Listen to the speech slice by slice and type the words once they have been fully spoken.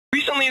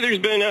Recently, there's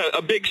been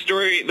a big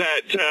story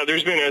that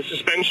there's been a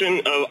suspension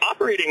of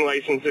operating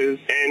licenses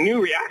and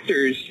new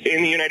reactors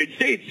in the United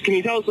States. Can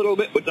you tell us a little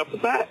bit what's up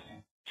with that?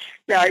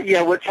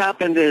 Yeah. What's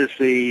happened is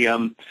the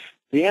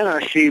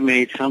NRC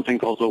made something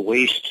called the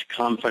waste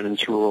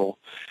confidence rule,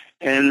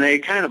 and they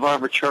kind of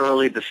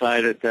arbitrarily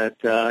decided that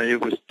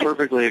it was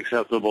perfectly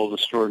acceptable to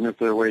store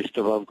nuclear waste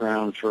above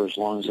ground for as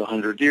long as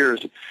 100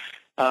 years.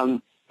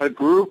 A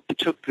group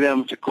took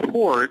them to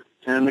court,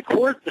 and the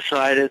court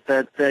decided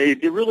that they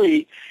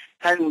really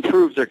hadn't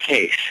proved their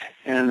case,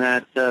 and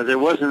that there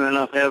wasn't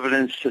enough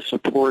evidence to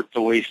support the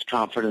waste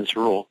confidence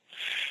rule.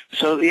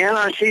 So the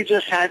NRC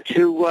just had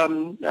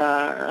to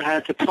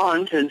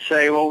punt and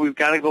say, well, we've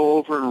got to go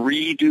over and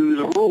redo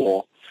the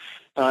rule.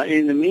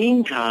 In the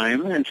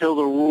meantime, until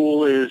the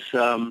rule is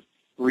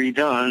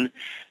redone,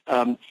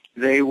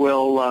 they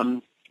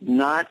will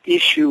not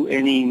issue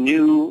any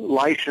new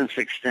license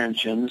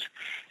extensions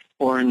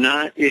or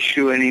not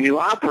issue any new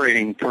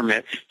operating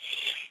permits.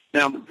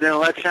 Now,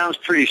 that sounds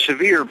pretty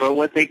severe, but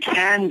what they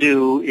can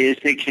do is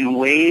they can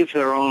waive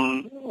their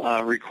own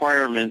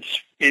requirements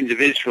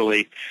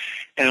individually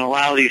and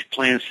allow these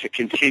plants to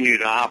continue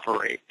to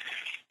operate.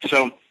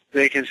 So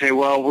they can say,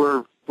 well,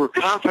 we're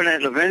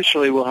confident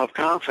eventually we'll have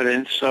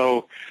confidence,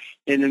 so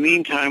in the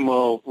meantime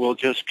we'll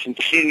just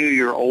continue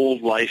your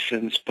old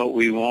license, but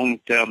we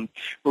won't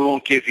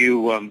give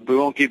you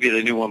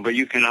the new one, but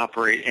you can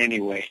operate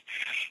anyway.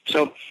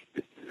 So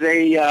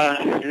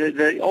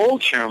the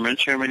old Chairman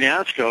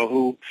Yatsko,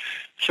 who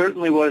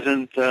certainly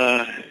wasn't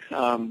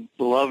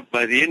beloved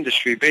by the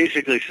industry,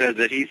 basically said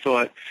that he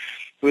thought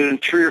within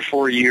 3 or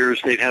 4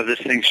 years they'd have this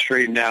thing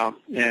straightened out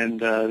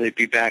and they'd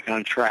be back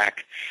on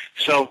track.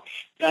 So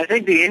I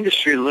think the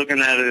industry is looking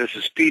at it as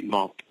a speed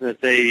bump,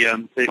 that they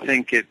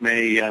think it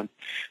may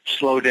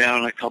slow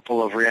down a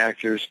couple of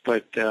reactors,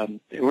 but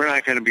we're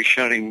not going to be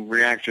shutting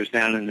reactors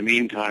down in the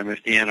meantime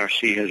if the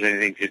NRC has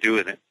anything to do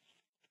with it.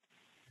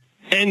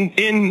 And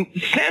in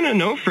San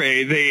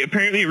Onofre, they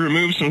apparently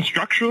removed some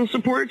structural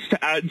supports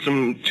to add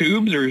some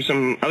tubes or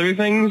some other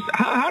things.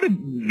 How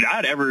did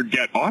that ever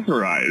get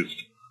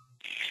authorized?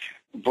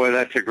 Boy,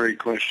 that's a great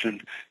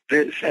question.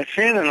 At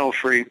San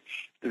Onofre,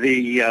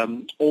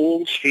 the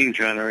old steam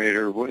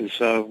generator was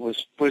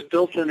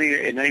built in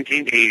the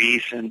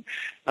 1980s, and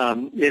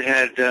it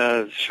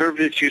had served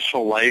its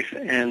useful life,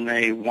 and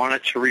they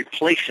wanted to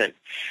replace it.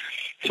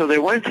 So they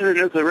went to the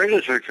Nuclear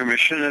Regulatory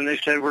Commission, and they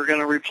said, we're going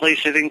to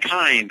replace it in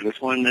kind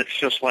with one that's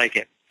just like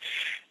it.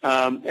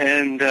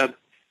 And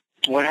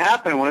what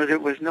happened was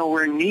it was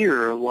nowhere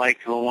near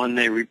like the one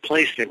they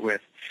replaced it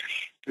with.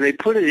 They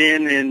put it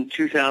in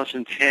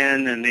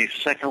 2010 and the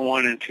second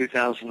one in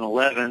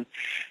 2011,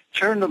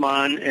 turned them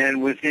on,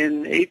 and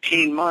within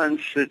 18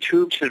 months, the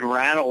tubes had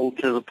rattled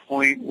to the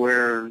point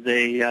where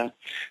they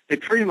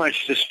pretty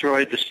much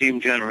destroyed the steam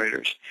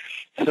generators.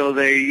 So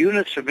the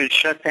units have been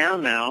shut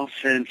down now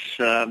since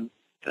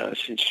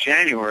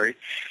January,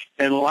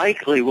 and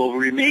likely will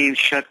remain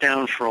shut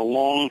down for a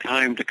long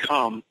time to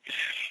come,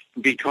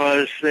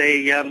 because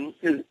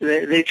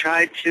they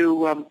tried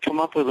to come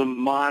up with a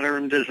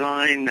modern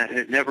design that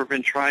had never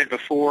been tried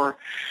before,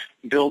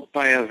 built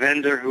by a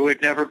vendor who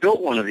had never built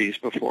one of these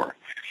before.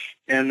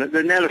 And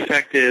the net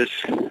effect is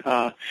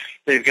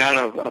they've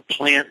got a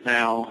plant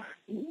now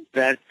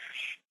that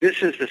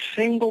this is the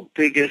single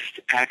biggest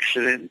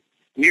accident,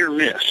 near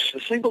miss, the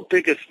single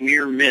biggest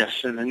near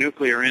miss in the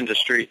nuclear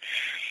industry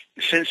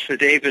since the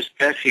Davis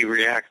Besse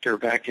reactor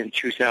back in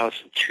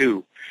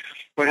 2002.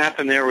 What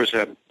happened there was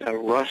a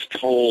rust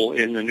hole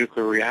in the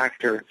nuclear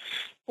reactor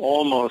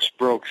almost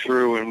broke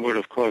through and would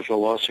have caused a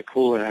loss of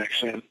coolant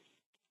accident.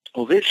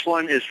 Well, this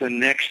one is the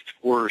next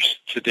worst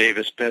to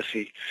Davis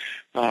Besse.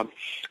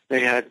 They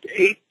had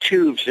 8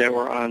 tubes that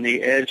were on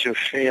the edge of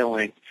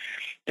failing,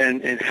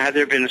 and had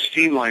there been a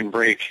steam line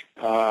break,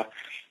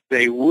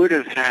 they would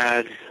have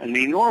had an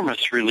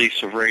enormous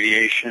release of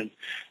radiation,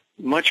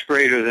 much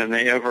greater than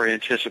they ever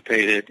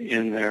anticipated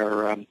in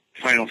their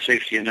final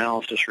safety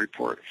analysis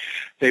report.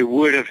 They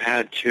would have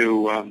had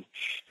to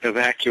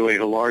evacuate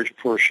a large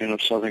portion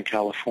of Southern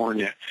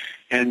California,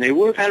 and they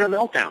would have had a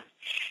meltdown.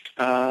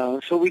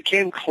 So we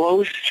came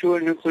close to a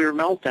nuclear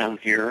meltdown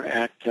here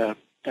at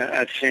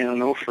San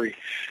Onofre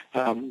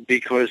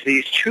because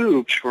these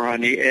tubes were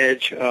on the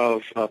edge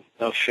of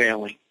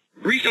failing.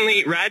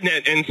 Recently,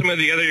 RadNet and some of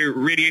the other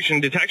radiation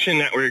detection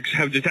networks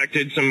have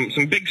detected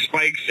some big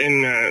spikes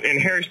in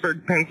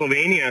Harrisburg,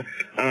 Pennsylvania.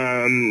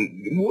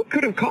 What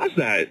could have caused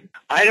that?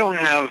 I don't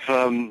have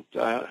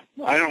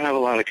a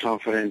lot of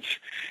confidence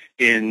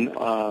in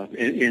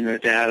the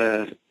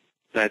data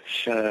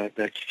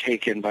that's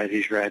taken by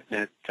these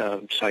RadNet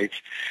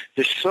sites.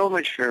 There's so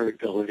much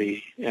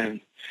variability, and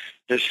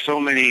there's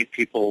so many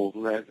people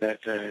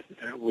that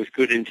with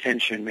good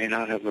intention may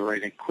not have the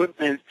right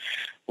equipment,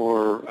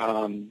 or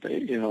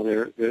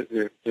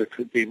there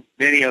could be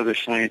many other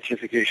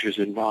scientific issues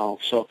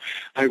involved. So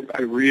I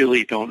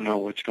really don't know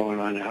what's going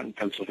on out in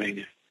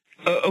Pennsylvania.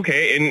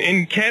 Okay,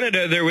 in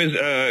Canada there was,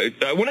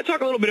 I want to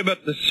talk a little bit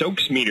about the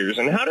SOX meters,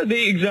 and how do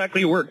they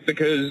exactly work?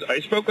 Because I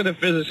spoke with a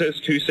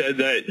physicist who said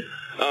that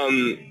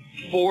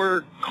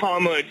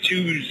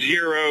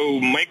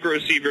 4,20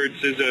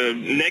 microsieverts is a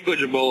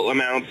negligible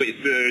amount, but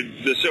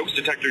the SOAKS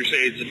detectors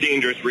say it's a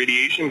dangerous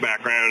radiation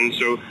background.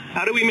 So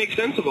how do we make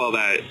sense of all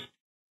that?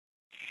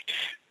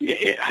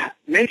 Yeah,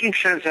 making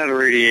sense out of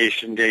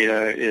radiation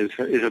data is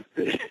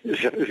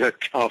a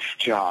tough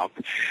job,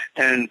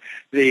 and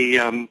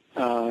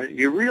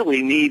you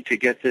really need to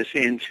get this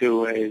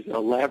into a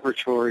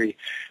laboratory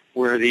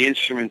where the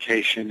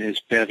instrumentation is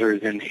better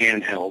than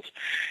handheld.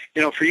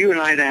 You know, for you and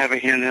I to have a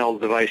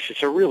handheld device,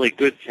 it's a really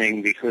good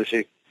thing because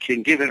it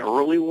can give an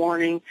early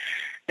warning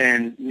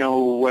and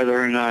know whether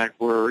or not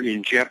we're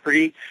in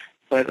jeopardy.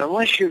 But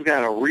unless you've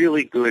got a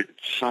really good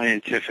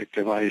scientific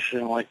device, you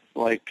know,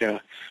 like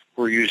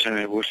we're using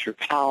at Worcester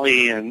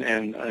Poly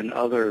and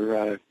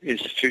other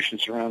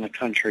institutions around the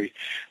country,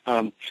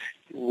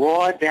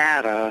 raw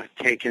data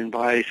taken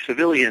by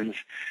civilians,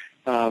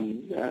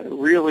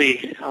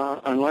 really,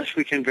 unless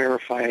we can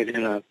verify it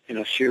in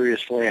a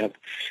serious lab,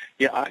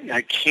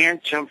 I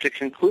can't jump to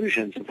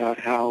conclusions about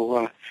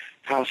how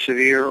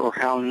severe or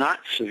how not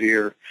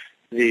severe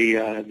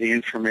the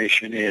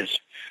information is.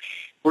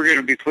 We're going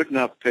to be putting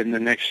up in the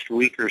next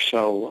week or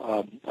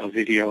so a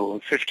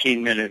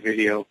 15-minute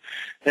video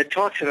that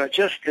talks about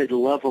just the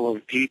level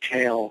of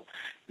detail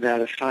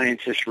that a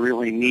scientist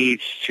really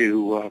needs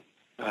to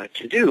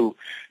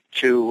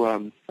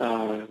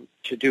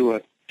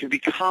be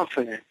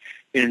confident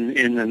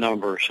in the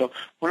numbers. So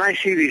when I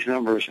see these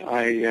numbers,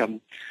 it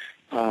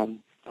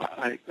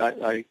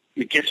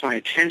gets my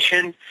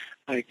attention,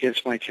 it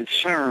gets my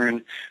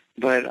concern,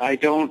 but I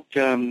don't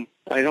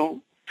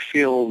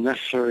feel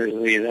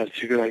necessarily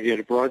that's a good idea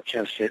to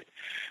broadcast it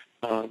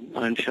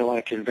until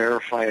I can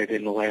verify it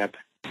in the lab.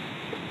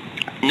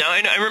 Now,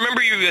 I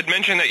remember you had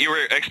mentioned that you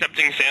were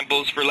accepting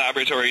samples for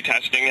laboratory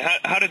testing.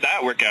 How did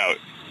that work out?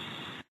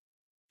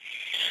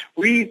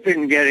 We've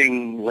been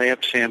getting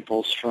lab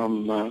samples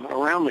from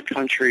around the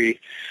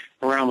country,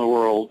 around the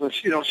world,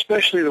 you know,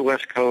 especially the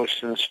West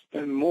Coast,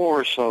 and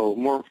more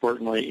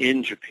importantly,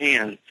 in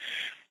Japan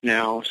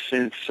now,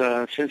 since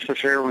the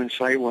Fairwind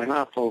site went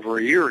up over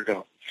a year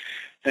ago.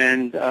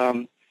 And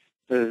the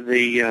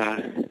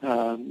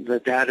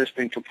data's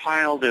been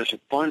compiled. There's a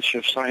bunch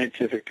of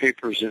scientific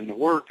papers in the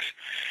works.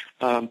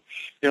 You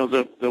know,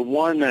 the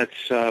one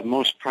that's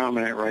most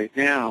prominent right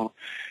now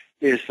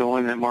is the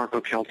one that Marco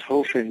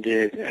Kaltofen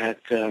did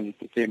at the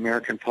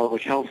American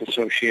Public Health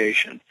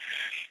Association.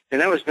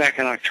 And that was back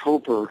in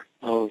October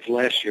of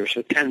last year,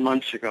 so 10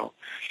 months ago.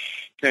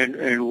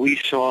 And we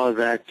saw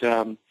that,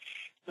 you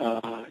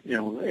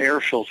know,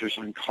 air filters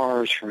on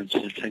cars, for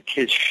instance, and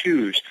kids'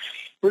 shoes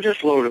were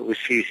just loaded with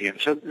cesium.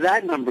 So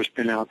that number's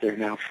been out there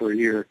now for a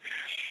year.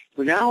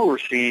 But now we're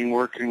seeing,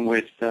 working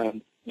with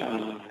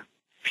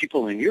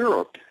people in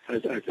Europe,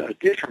 a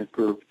different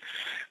group,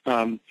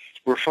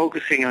 we're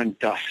focusing on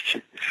dust,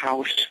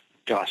 house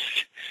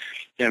dust.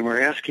 And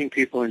we're asking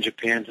people in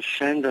Japan to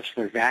send us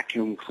their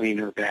vacuum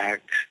cleaner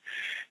bags.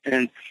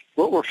 And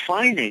what we're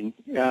finding,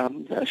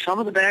 some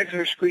of the bags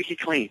are squeaky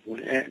clean,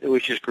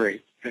 which is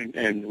great.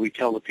 And we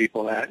tell the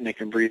people that, and they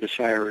can breathe a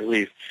sigh of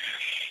relief.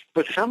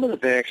 But some of the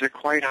bags are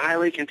quite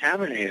highly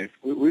contaminated.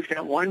 We've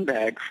got one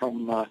bag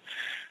from out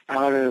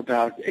at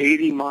about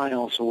 80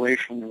 miles away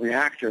from the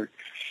reactor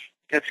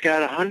that's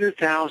got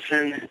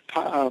 100,000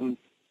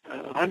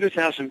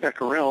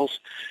 becquerels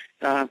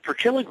per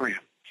kilogram.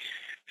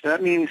 So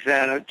that means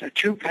that a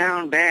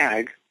 2-pound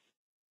bag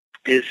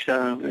is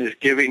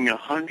giving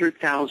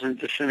 100,000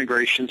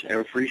 disintegrations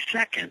every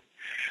second.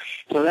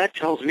 So that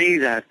tells me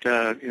that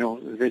you know,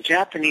 the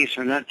Japanese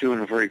are not doing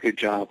a very good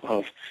job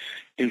of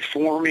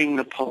informing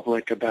the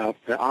public about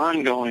the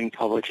ongoing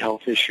public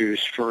health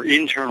issues for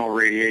internal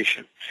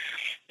radiation.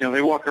 You know,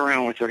 they walk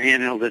around with their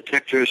handheld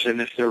detectors,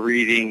 and if they're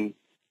reading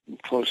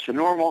close to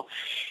normal,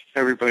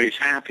 everybody's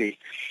happy.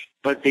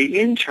 But the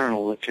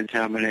internal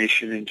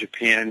contamination in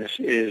Japan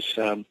is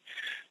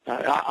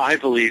I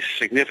believe,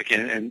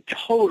 significant and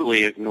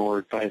totally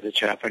ignored by the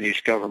Japanese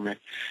government.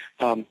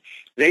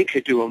 They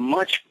could do a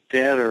much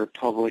better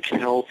public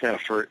health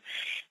effort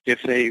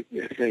if they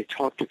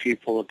talk to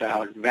people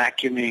about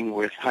vacuuming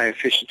with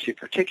high-efficiency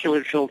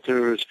particulate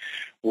filters,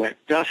 wet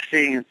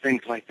dusting, and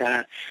things like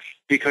that.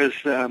 Because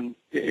you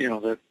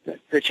know,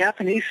 the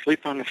Japanese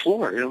sleep on the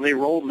floor. You know, they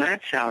roll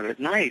mats out at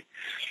night,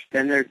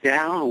 and they're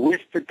down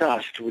with the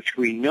dust, which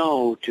we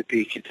know to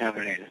be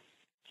contaminated.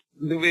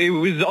 It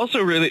was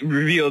also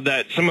revealed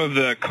that some of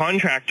the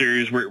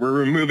contractors were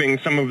removing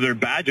some of their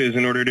badges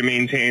in order to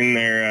maintain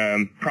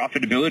their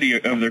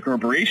profitability of their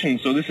corporation.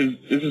 So this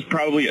is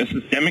probably a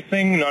systemic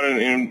thing,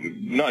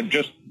 not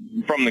just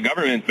from the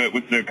government, but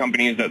with the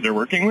companies that they're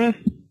working with.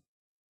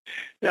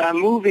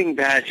 Moving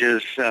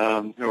badges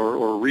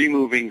or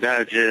removing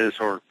badges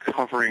or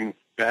covering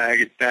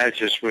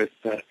badges with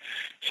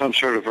some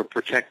sort of a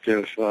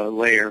protective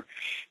layer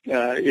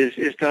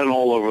is done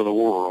all over the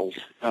world.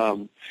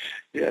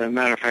 As a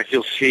matter of fact,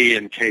 you'll see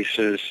in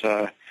cases,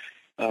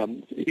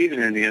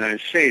 even in the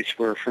United States,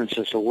 where, for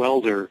instance, a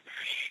welder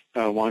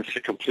wants to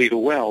complete a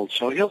weld.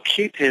 So he'll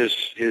keep his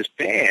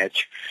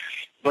badge,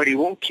 but he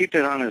won't keep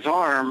it on his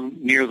arm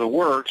near the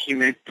work. He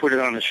may put it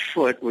on his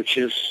foot, which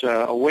is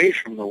away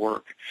from the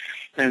work.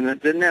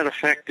 And the net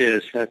effect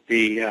is that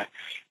the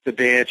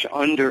badge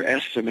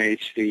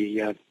underestimates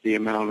the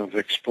amount of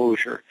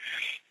exposure.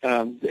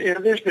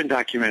 There's been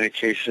documented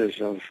cases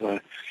of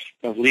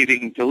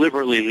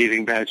deliberately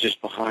leaving badges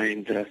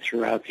behind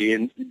throughout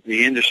the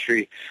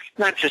industry,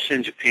 not just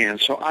in Japan.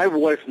 So I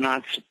was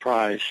not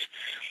surprised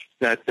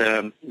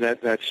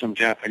that some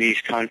Japanese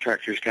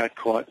contractors got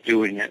caught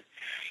doing it.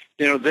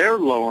 They're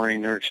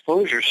lowering their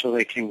exposure so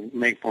they can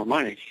make more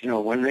money.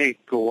 When they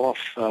go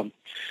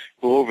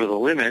over the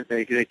limit,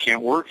 they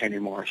can't work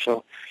anymore.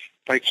 So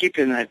by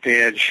keeping that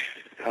badge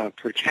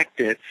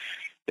protected,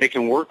 they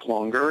can work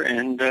longer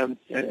and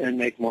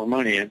make more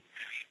money. And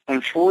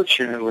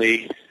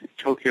unfortunately,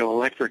 Tokyo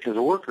Electric has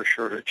a worker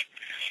shortage,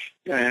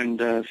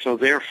 and so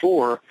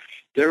therefore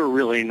they're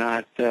really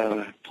not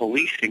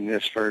policing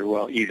this very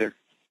well either.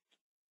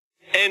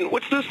 And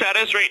what's the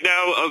status right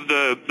now of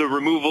the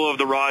removal of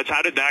the rods?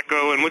 How did that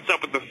go, and what's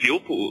up with the fuel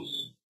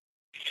pools?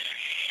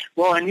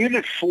 Well, on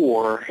Unit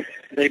 4,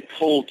 they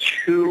pulled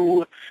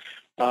two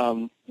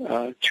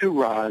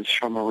rods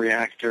from a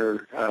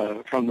reactor,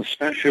 from the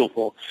spent fuel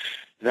pool,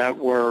 that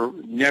were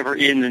never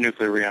in the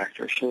nuclear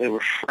reactor, so they were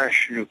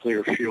fresh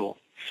nuclear fuel.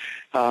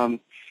 And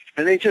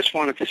they just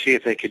wanted to see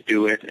if they could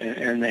do it,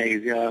 and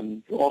they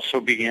also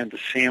began to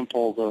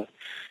sample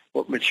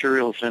what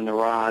materials in the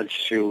rods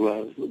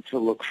to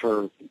look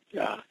for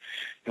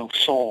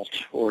salt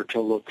or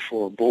to look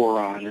for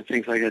boron and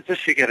things like that,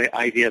 just to get an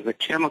idea of the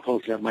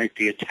chemicals that might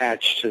be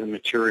attached to the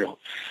material.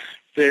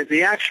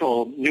 The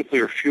actual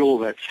nuclear fuel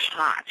that's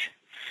hot,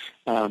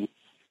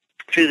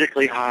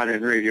 physically hot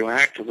and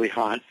radioactively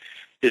hot,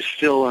 is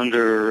still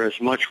under as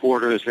much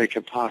water as they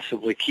could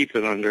possibly keep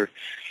it under,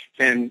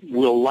 and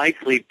will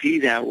likely be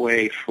that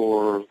way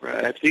for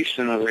at least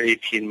another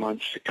 18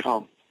 months to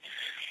come.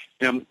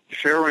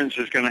 Fairwinds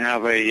is going to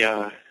have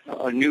a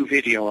new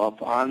video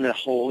up on the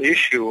whole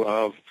issue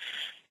of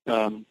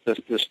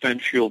the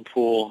spent fuel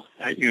pool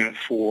at Unit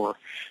 4,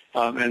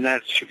 and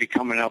that should be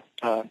coming up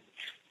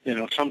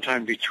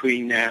sometime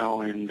between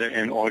now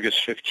and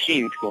August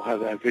 15th. We'll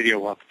have that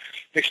video up.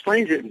 It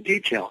explains it in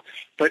detail,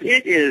 but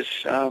it is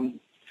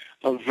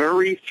a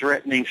very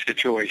threatening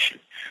situation.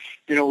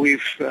 Nuclear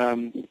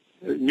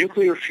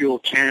fuel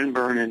can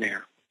burn in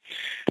air,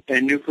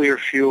 and nuclear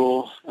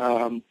fuel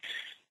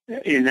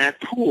in that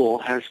pool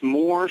has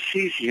more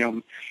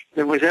cesium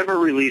than was ever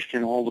released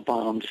in all the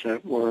bombs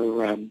that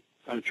were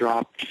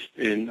dropped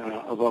in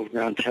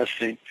above-ground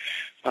testing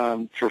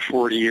for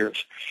 40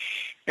 years.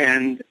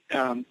 And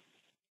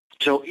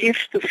so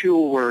if the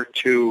fuel were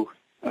to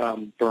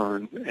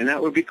burn, and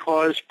that would be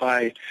caused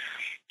by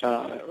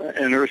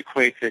an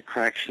earthquake that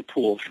cracks the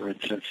pool, for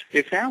instance,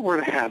 if that were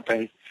to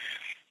happen,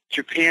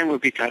 Japan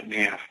would be cut in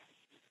half.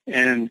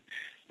 And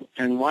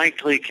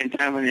likely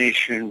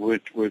contamination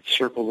would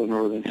circle the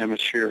northern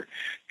hemisphere,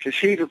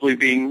 conceivably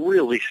being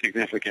really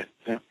significant.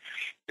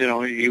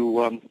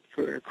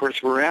 Of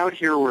course, we're out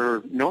here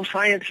where no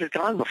science has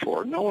gone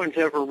before. No one's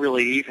ever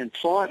really even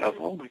thought of,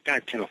 oh my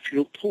God, can a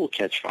fuel pool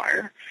catch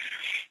fire?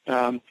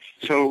 So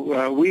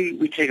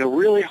we take a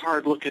really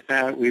hard look at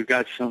that. We've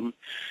got some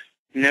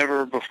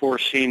never before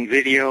seen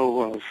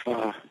video of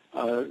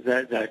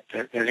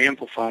that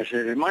amplifies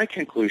it. And my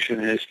conclusion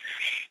is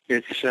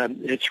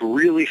it's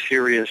really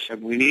serious,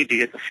 and we need to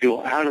get the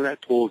fuel out of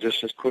that pool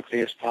just as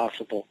quickly as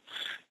possible,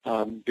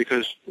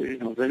 because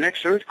the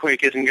next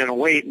earthquake isn't going to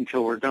wait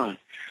until we're done.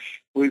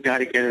 We've got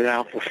to get it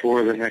out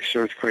before the next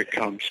earthquake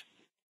comes.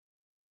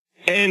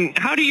 And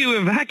how do you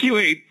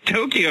evacuate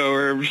Tokyo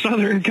or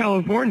Southern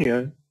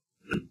California?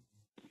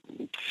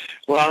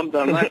 Well, I'm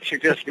not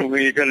suggesting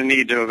we're going to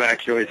need to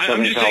evacuate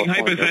Southern California. I'm just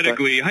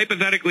saying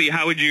hypothetically,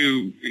 how would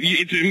you?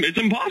 It's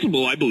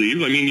impossible, I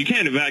believe. I mean, you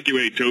can't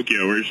evacuate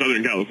Tokyo or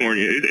Southern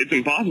California. It's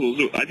impossible.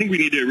 So I think we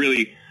need to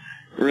really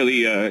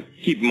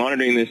keep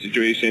monitoring this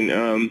situation.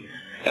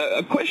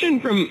 A question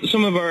from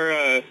some of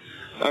our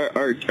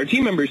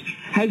team members: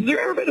 has there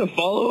ever been a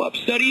follow-up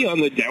study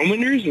on the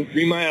downwinders of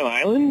 3 Mile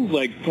Island,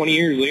 like 20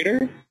 years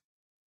later?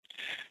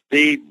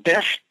 The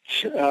best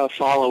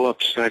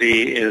follow-up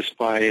study is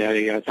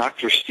by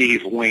Dr.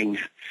 Steve Wing,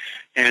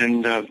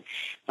 and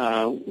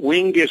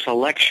Wing gives a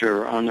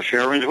lecture on the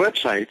Fairwinds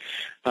website.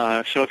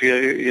 So if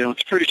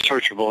it's pretty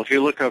searchable. If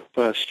you look up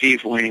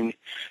Steve Wing,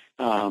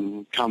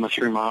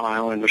 3 Mile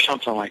Island, or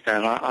something like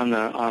that on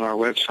our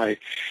website,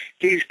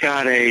 he's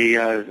got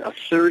a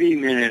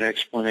 30-minute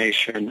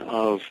explanation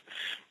of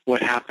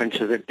what happened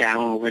to the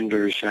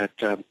downwinders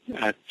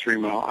at 3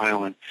 Mile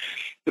Island.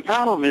 The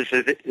problem is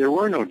that there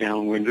were no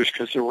downwinders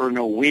because there were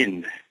no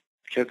wind.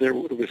 It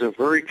was a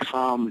very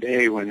calm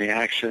day when the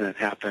accident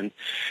happened,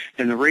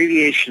 and the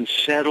radiation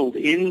settled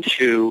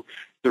into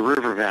the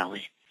river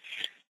valley.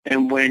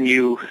 And when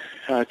you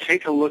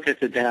take a look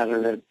at the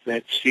data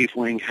that Steve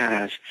Wing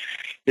has,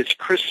 it's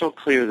crystal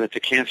clear that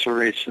the cancer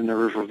rates in the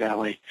river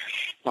valley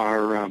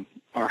are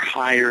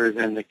higher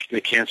than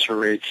the cancer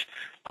rates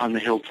on the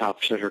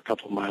hilltops that are a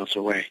couple miles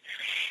away.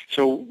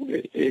 So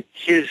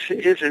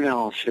his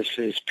analysis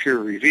is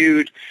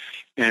peer-reviewed,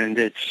 and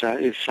it's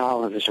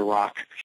solid as a rock.